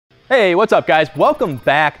Hey, what's up guys? Welcome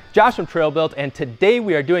back. Josh from Trail Built, and today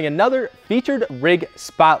we are doing another featured rig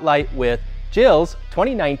spotlight with Jill's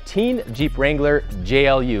 2019 Jeep Wrangler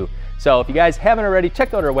JLU. So if you guys haven't already,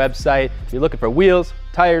 checked out our website. If you're looking for wheels,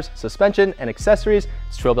 tires, suspension, and accessories,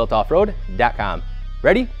 it's trailbuiltoffroad.com.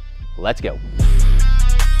 Ready? Let's go.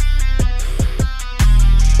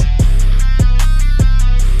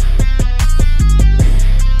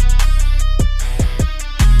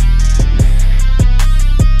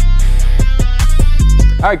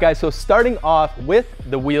 All right guys, so starting off with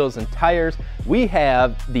the wheels and tires, we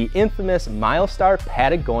have the infamous Milestar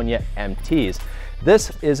Patagonia MTs.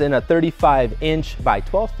 This is in a 35-inch by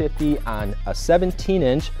 1250 on a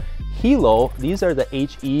 17-inch Helo. These are the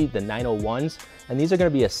HE, the 901s, and these are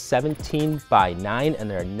gonna be a 17 by 9, and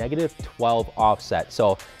they're a -12 offset.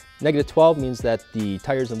 So -12 means that the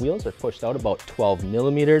tires and wheels are pushed out about 12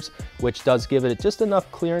 millimeters, which does give it just enough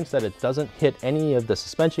clearance that it doesn't hit any of the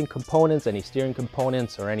suspension components, any steering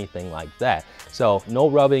components, or anything like that. So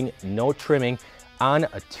no rubbing, no trimming on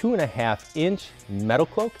a 2.5-inch metal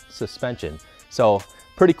cloak suspension. So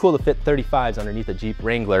pretty cool to fit 35s underneath a Jeep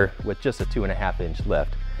Wrangler with just a 2.5-inch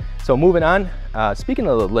lift. So moving on, speaking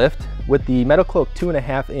of the lift, with the metal cloak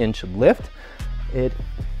 2.5-inch lift, it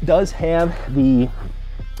does have the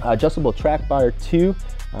adjustable track bar too.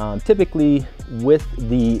 Typically with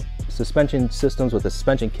the suspension systems, with the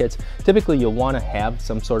suspension kits, typically you'll want to have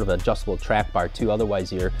some sort of adjustable track bar too,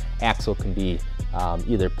 otherwise your axle can be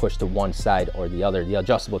either pushed to one side or the other. The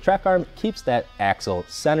adjustable track arm keeps that axle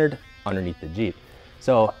centered underneath the Jeep.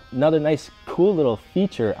 So another nice cool little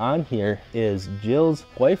feature on here is Jill's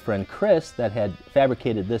boyfriend Chris that had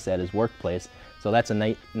fabricated this at his workplace. So that's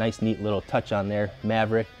a nice neat little touch on there.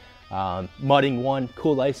 Maverick. Mudding one,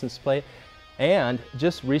 cool license plate. And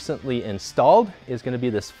just recently installed is going to be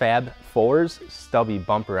this Fab 4's stubby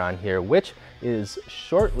bumper on here, which is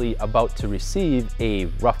shortly about to receive a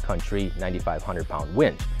rough country 9,500 pound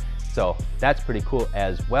winch. So that's pretty cool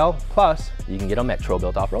as well. Plus you can get them at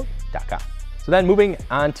trailbuiltoffroad.com. So then moving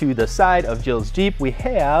on to the side of Jill's Jeep, we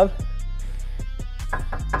have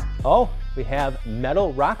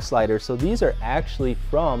metal rock sliders. So these are actually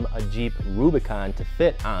from a Jeep Rubicon to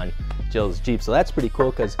fit on Jill's Jeep. So that's pretty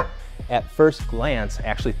cool because at first glance, I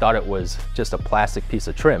actually thought it was just a plastic piece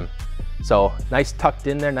of trim. So nice tucked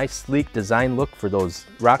in there, nice sleek design look for those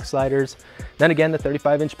rock sliders. Then again, the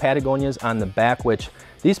 35-inch Patagonias on the back, which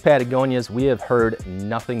these Patagonias, we have heard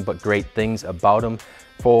nothing but great things about them.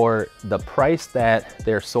 For the price that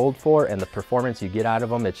they're sold for and the performance you get out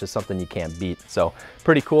of them, it's just something you can't beat. So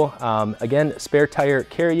pretty cool. Again, spare tire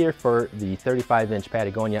carrier for the 35-inch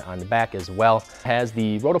Patagonia on the back as well. Has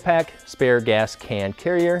the Rotopack spare gas can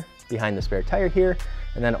carrier behind the spare tire here.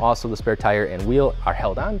 And then also the spare tire and wheel are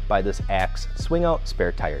held on by this Axe swing out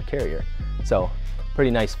spare tire carrier. So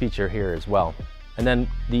pretty nice feature here as well. And then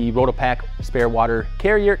the Rotopack spare water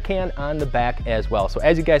carrier can on the back as well. So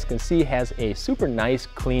as you guys can see, has a super nice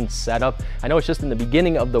clean setup. I know it's just in the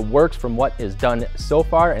beginning of the works from what is done so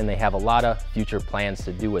far, and they have a lot of future plans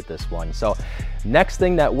to do with this one. So next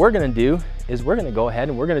thing that we're gonna do is we're gonna go ahead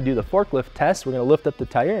and we're gonna do the forklift test. We're gonna lift up the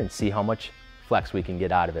tire and see how much flex we can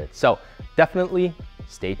get out of it. So definitely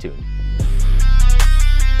stay tuned.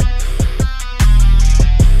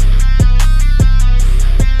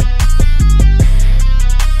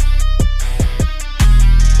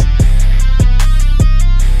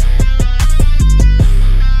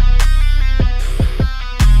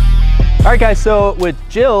 All right guys, so with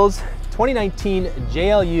Jill's 2019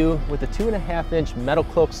 JLU with a 2.5-inch metal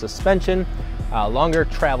cloak suspension, longer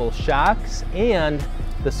travel shocks, and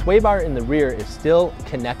the sway bar in the rear is still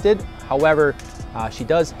connected. However, she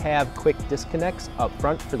does have quick disconnects up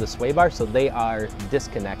front for the sway bar, so they are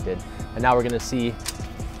disconnected. And now we're gonna see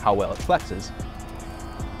how well it flexes.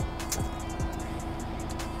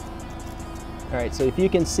 All right, so if you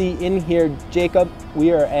can see in here, Jacob,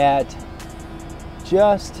 we are at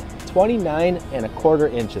just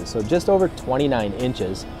 29.25 inches, so just over 29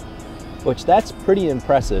 inches, which that's pretty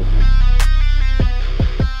impressive.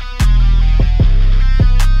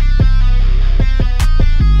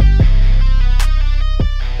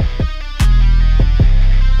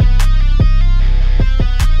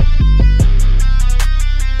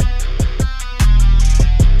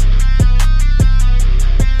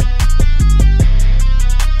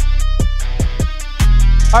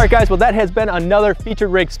 All right guys, well that has been another featured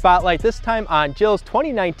rig spotlight, this time on Jill's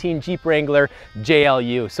 2019 Jeep Wrangler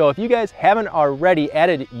JLU. So if you guys haven't already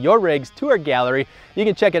added your rigs to our gallery, you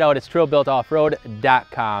can check it out at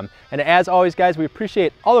trailbuiltoffroad.com. And as always guys, we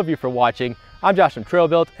appreciate all of you for watching. I'm Josh from Trail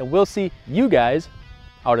Built, and we'll see you guys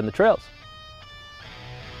out in the trails.